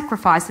of the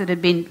sacrifice that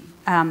had been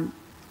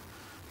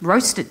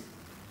roasted.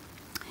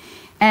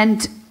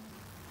 And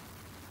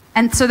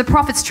so the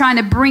prophet's trying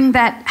to bring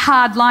that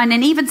hard line,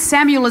 and even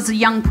Samuel as a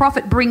young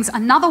prophet brings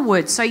another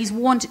word. So he's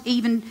warned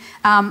even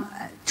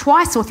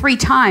twice or 3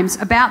 times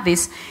about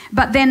this.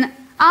 But then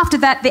after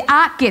that, the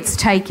ark gets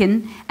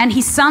taken and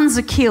his sons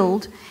are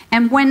killed,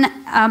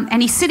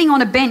 And he's sitting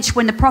on a bench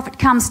when the prophet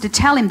comes to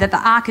tell him that the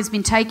ark has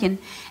been taken,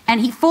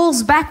 and he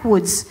falls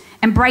backwards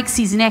and breaks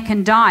his neck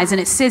and dies. And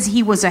it says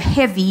he was a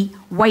heavy,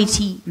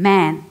 weighty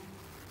man.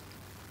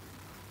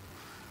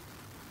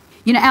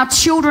 You know, our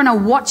children are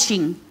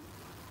watching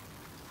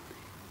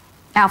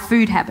our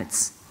food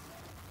habits,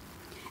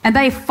 and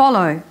they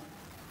follow.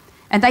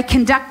 And they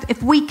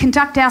if we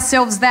conduct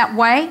ourselves that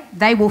way,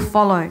 they will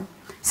follow.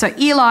 So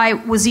Eli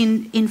was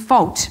in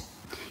fault.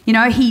 You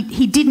know,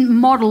 he didn't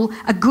model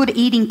a good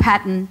eating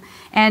pattern,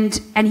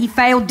 and he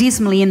failed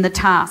dismally in the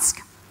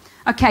task.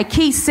 Okay,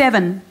 key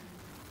 7,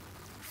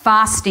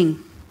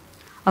 fasting.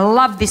 I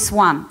love this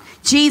one.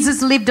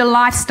 Jesus lived a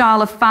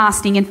lifestyle of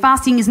fasting, and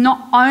fasting is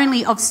not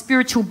only of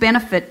spiritual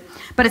benefit,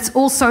 but it's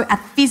also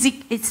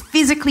it's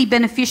physically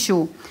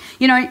beneficial.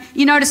 You know,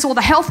 you notice all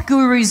the health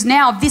gurus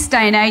now of this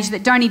day and age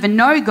that don't even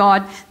know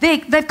God,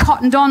 they've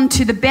cottoned on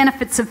to the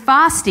benefits of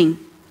fasting.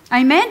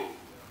 Amen?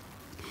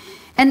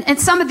 And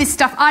some of this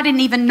stuff I didn't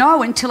even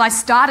know until I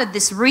started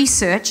this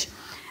research,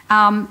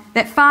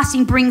 that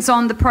fasting brings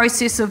on the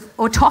process of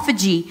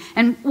autophagy.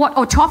 And what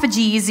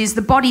autophagy is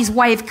the body's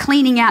way of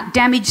cleaning out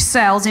damaged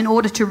cells in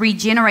order to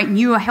regenerate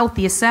newer,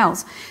 healthier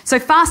cells. So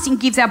fasting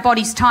gives our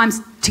bodies time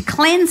to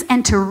cleanse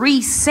and to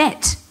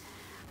reset,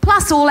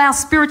 plus all our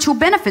spiritual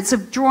benefits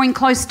of drawing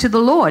close to the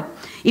Lord.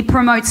 It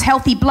promotes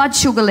healthy blood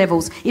sugar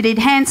levels. It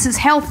enhances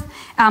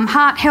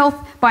heart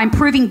health by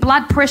improving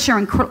blood pressure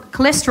and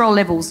cholesterol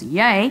levels.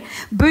 Yay.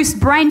 Boosts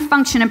brain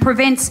function and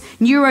prevents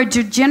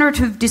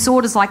neurodegenerative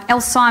disorders like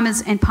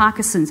Alzheimer's and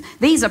Parkinson's.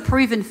 These are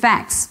proven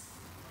facts.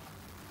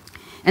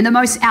 And the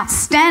most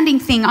outstanding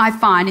thing I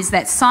find is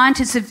that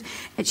scientists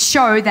have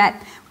show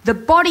that the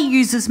body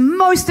uses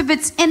most of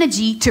its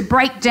energy to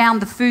break down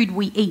the food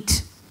we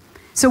eat.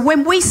 So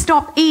when we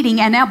stop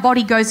eating and our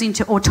body goes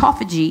into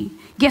autophagy,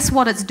 guess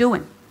what it's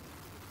doing?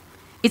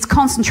 It's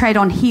concentrate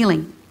on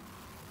healing.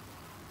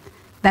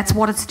 That's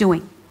what it's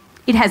doing.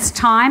 It has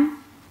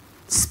time,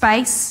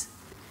 space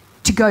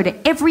to go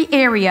to every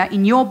area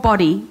in your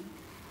body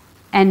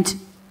and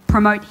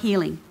promote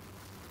healing.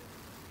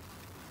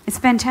 It's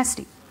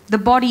fantastic. The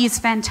body is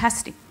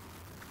fantastic.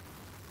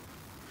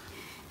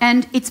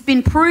 And it's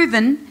been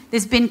proven,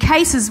 there's been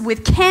cases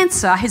with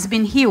cancer has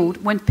been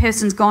healed when a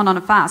person's gone on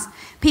a fast.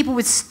 People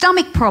with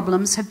stomach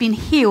problems have been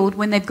healed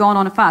when they've gone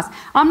on a fast.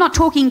 I'm not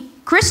talking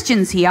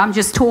Christians here, I'm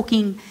just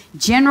talking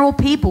general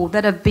people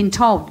that have been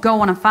told,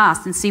 go on a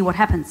fast and see what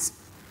happens.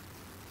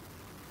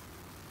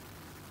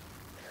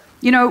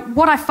 You know,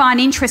 what I find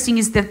interesting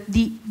is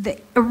the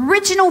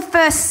original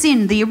first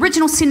sin, the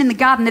original sin in the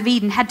Garden of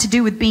Eden had to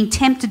do with being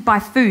tempted by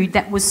food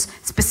that was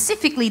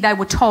specifically they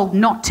were told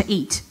not to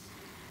eat.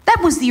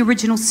 That was the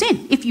original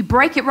sin. If you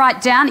break it right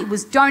down, it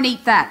was don't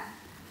eat that.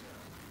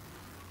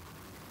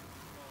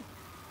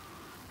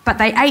 But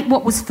they ate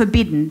what was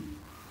forbidden.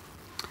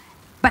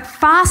 But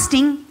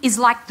fasting is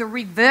like the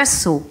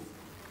reversal,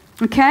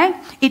 okay?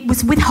 It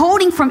was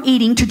withholding from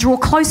eating to draw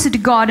closer to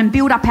God and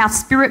build up our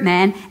spirit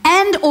man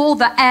and all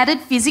the added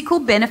physical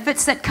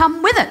benefits that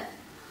come with it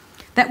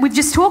that we've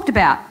just talked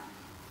about.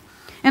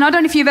 And I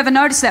don't know if you've ever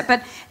noticed that,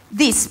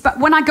 but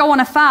when I go on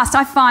a fast,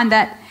 I find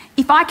that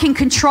if I can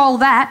control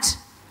that,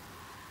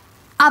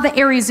 other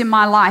areas in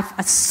my life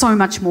are so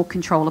much more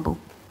controllable.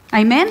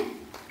 Amen?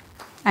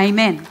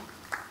 Amen.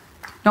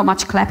 Not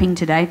much clapping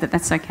today, but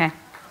that's okay.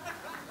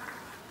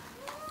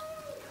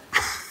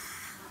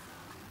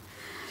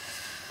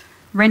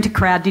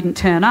 Rent-A-Crowd didn't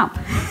turn up.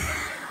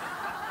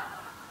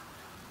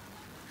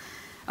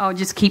 Oh,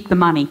 just keep the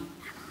money.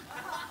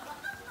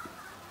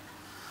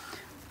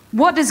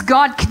 What does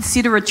God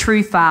consider a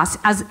true fast?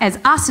 As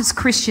us as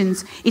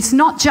Christians, it's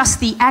not just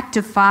the act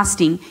of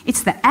fasting,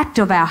 it's the act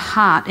of our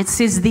heart. It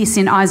says this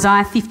in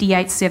Isaiah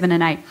 58, 7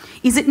 and 8.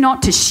 Is it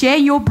not to share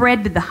your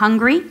bread with the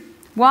hungry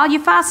while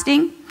you're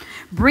fasting?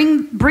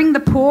 Bring the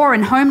poor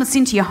and homeless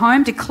into your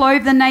home, to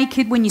clothe the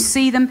naked when you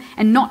see them,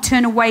 and not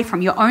turn away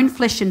from your own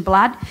flesh and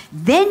blood.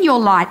 Then your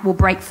light will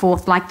break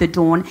forth like the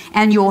dawn,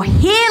 and your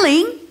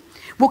healing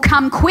will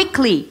come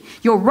quickly.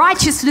 Your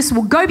righteousness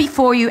will go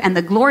before you, and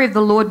the glory of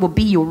the Lord will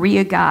be your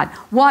rear guard.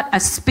 What a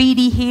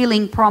speedy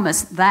healing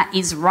promise that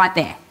is right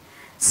there.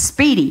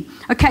 Speedy.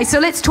 Okay, so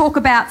let's talk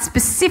about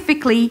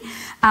specifically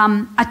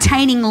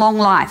attaining long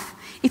life.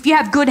 If you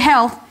have good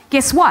health,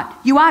 guess what?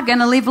 You are going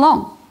to live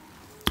long.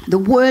 The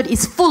word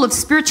is full of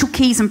spiritual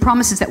keys and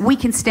promises that we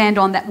can stand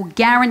on that will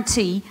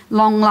guarantee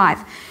long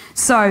life.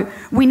 So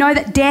we know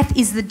that death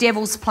is the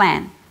devil's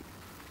plan.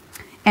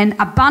 And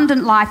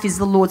abundant life is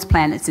the Lord's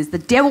plan. It says the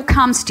devil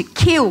comes to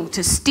kill,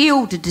 to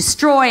steal, to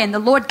destroy, and the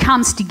Lord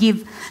comes to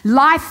give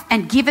life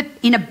and give it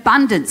in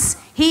abundance.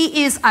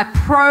 He is a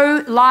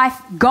pro-life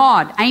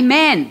God.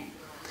 Amen.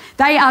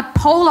 They are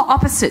polar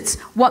opposites,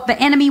 what the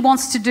enemy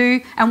wants to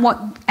do and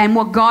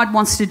what God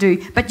wants to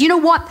do. But you know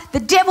what? The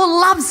devil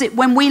loves it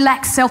when we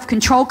lack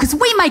self-control because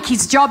we make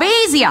his job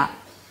easier.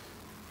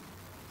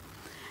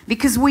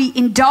 Because we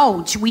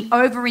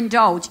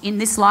overindulge in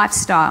this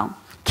lifestyle.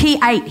 Key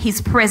 8,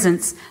 his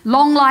presence.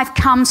 Long life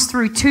comes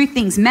through two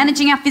things: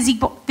 managing our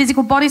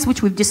physical bodies,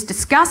 which we've just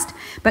discussed,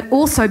 but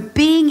also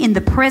being in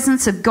the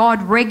presence of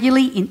God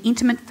regularly in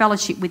intimate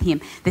fellowship with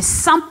him. There's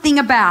something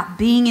about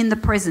being in the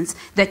presence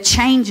that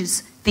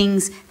changes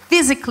things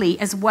physically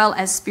as well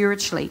as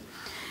spiritually.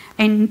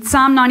 In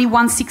Psalm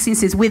 91:16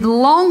 says, with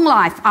long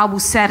life I will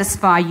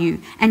satisfy you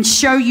and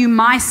show you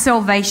my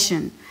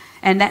salvation.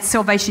 And that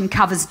salvation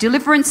covers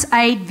deliverance,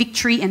 aid,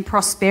 victory, and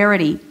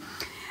prosperity.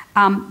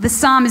 The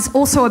psalm is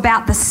also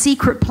about the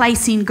secret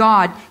place in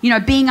God,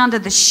 being under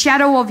the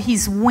shadow of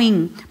his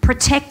wing,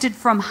 protected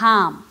from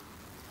harm,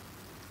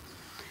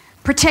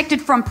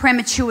 protected from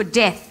premature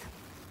death.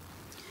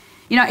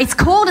 It's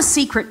called a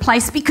secret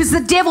place because the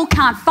devil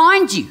can't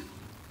find you.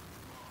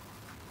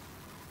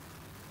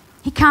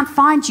 He can't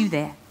find you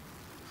there.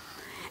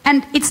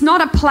 And it's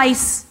not a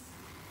place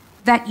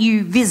that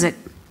you visit.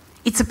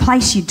 It's a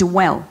place you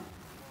dwell.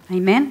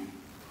 Amen?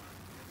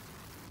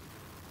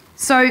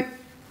 So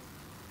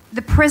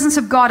the presence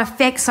of God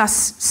affects us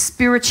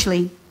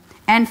spiritually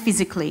and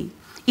physically.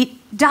 It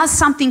does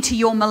something to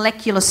your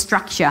molecular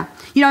structure.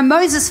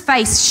 Moses'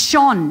 face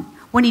shone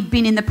when he'd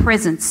been in the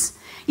presence.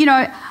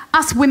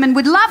 Us women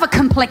would love a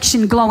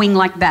complexion glowing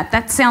like that.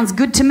 That sounds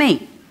good to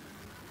me.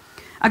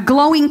 A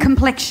glowing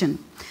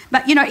complexion.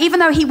 But, even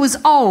though he was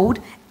old,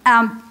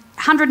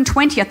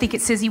 120, I think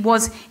it says he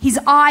was, his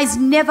eyes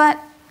never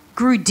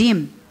grew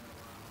dim.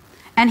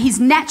 And his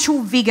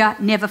natural vigor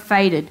never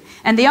faded.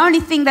 And the only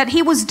thing that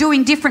he was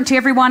doing different to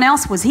everyone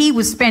else was he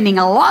was spending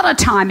a lot of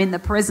time in the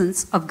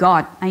presence of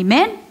God.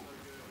 Amen?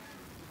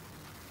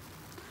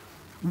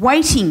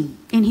 Waiting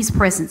in his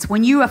presence.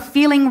 When you are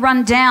feeling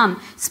run down,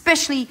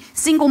 especially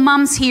single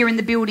mums here in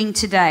the building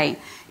today,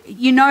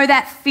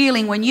 that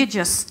feeling when you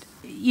just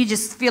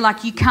feel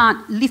like you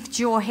can't lift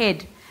your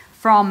head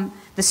from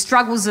the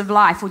struggles of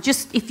life, or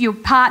just if your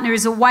partner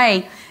is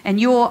away and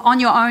you're on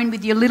your own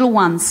with your little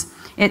ones.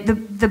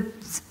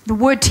 The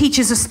word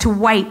teaches us to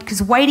wait,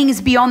 because waiting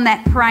is beyond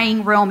that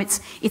praying realm.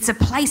 It's a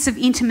place of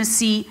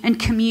intimacy and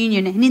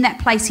communion, and in that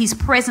place his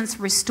presence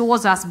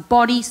restores us,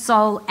 body,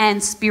 soul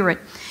and spirit.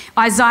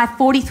 Isaiah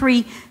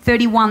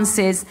 43:31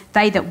 says,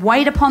 they that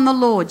wait upon the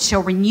Lord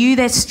shall renew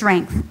their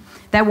strength.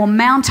 They will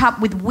mount up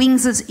with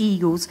wings as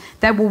eagles.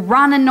 They will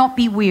run and not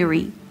be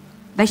weary.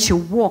 They shall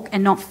walk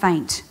and not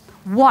faint.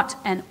 What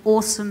an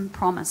awesome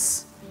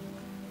promise.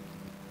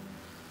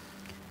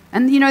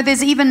 And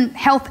there's even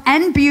health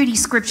and beauty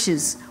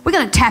scriptures. We're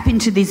going to tap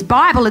into this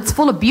Bible. It's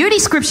full of beauty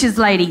scriptures,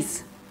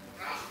 ladies.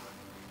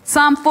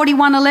 Psalm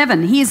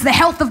 41:11. He is the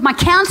health of my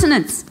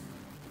countenance.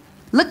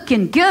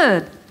 Looking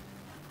good.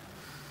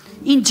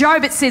 In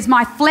Job it says,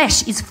 my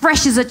flesh is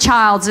fresh as a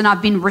child's and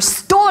I've been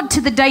restored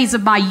to the days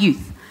of my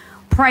youth.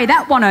 Pray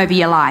that one over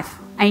your life.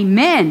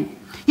 Amen.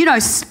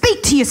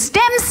 Speak to your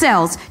stem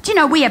cells. Do you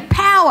know we have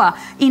power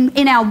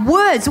in our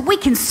words? We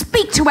can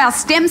speak to our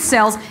stem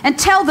cells and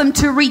tell them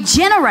to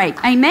regenerate.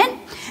 Amen.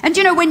 And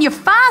when you're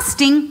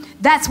fasting,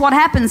 that's what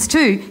happens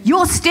too.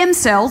 Your stem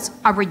cells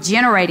are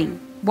regenerating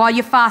while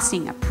you're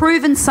fasting. A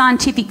proven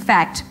scientific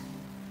fact.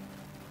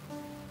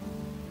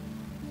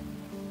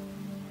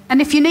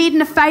 And if you're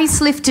needing a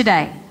facelift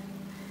today,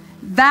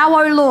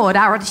 thou, O Lord,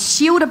 art a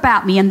shield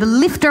about me and the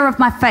lifter of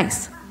my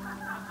face.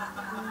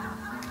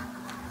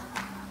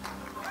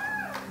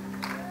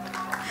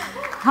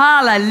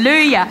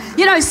 Hallelujah.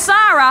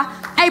 Sarah,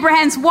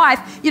 Abraham's wife,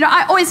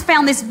 I always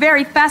found this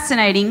very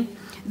fascinating,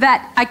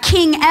 that a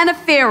king and a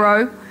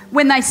pharaoh,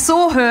 when they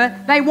saw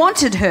her, they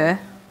wanted her.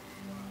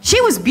 She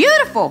was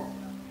beautiful.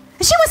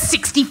 She was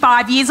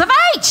 65 years of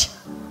age.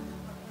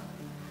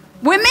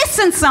 We're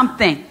missing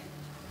something.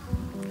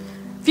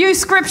 Few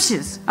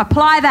scriptures.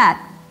 Apply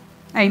that.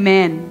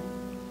 Amen.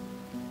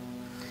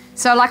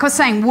 So like I was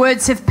saying,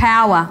 words have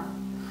power.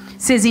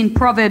 It says in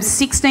Proverbs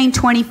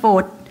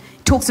 16:24,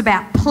 talks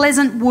about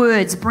pleasant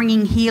words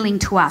bringing healing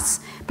to us.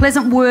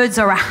 Pleasant words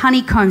are a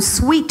honeycomb,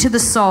 sweet to the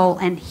soul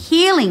and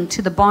healing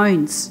to the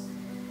bones.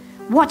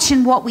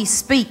 Watching what we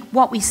speak,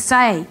 what we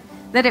say,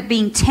 let it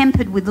be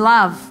tempered with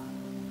love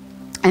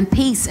and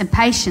peace and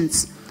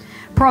patience.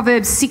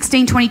 Proverbs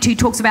 16:22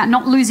 talks about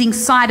not losing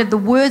sight of the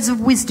words of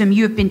wisdom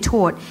you have been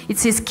taught. It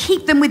says,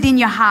 keep them within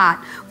your heart,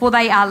 for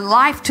they are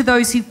life to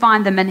those who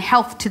find them and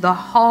health to the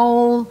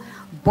whole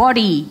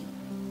body.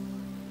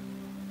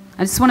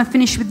 I just want to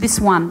finish with this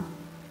one.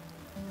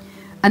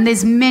 And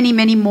there's many,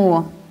 many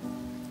more.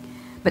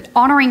 But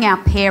honouring our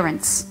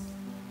parents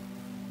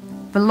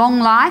for long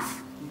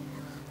life,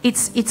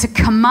 it's a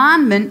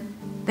commandment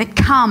that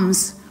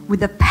comes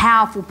with a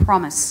powerful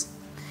promise.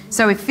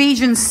 So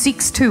Ephesians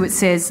 6:2, it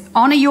says,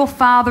 honour your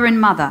father and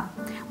mother,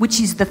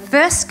 which is the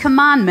first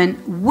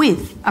commandment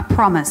with a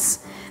promise,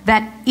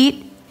 that it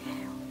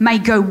may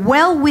go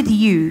well with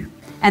you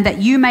and that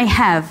you may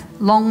have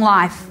long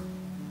life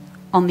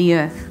on the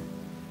earth.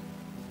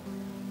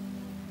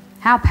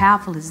 How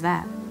powerful is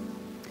that?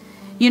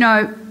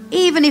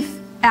 Even if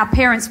our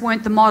parents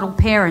weren't the model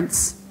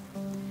parents,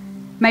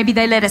 maybe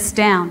they let us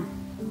down.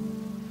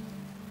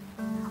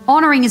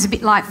 Honouring is a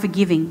bit like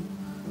forgiving.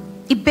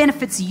 It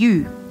benefits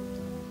you.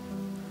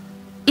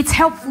 it's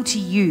helpful to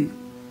you.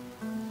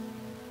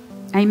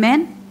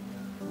 Amen?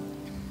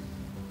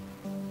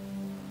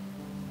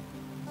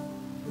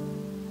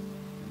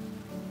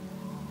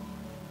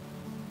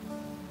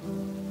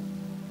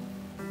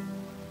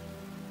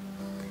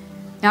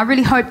 Now, I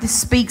really hope this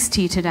speaks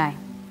to you today,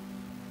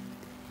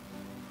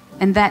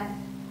 and that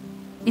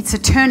it's a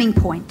turning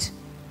point,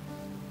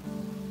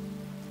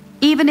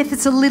 even if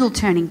it's a little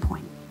turning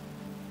point.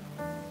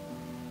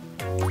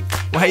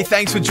 Well, hey,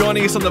 thanks for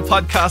joining us on the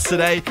podcast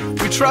today.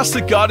 We trust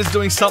that God is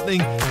doing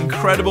something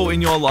incredible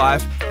in your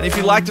life. And if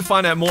you'd like to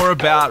find out more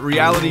about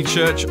Reality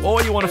Church,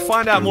 or you want to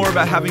find out more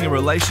about having a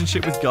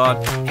relationship with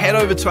God, head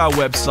over to our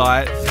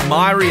website,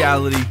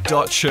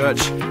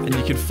 myreality.church, and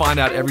you can find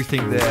out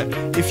everything there.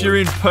 If you're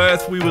in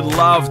Perth, we would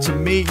love to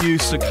meet you,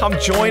 so come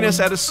join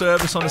us at a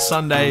service on a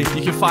Sunday.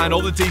 You can find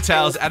all the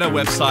details at our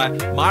website,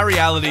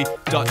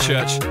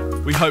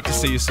 myreality.church. We hope to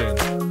see you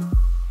soon.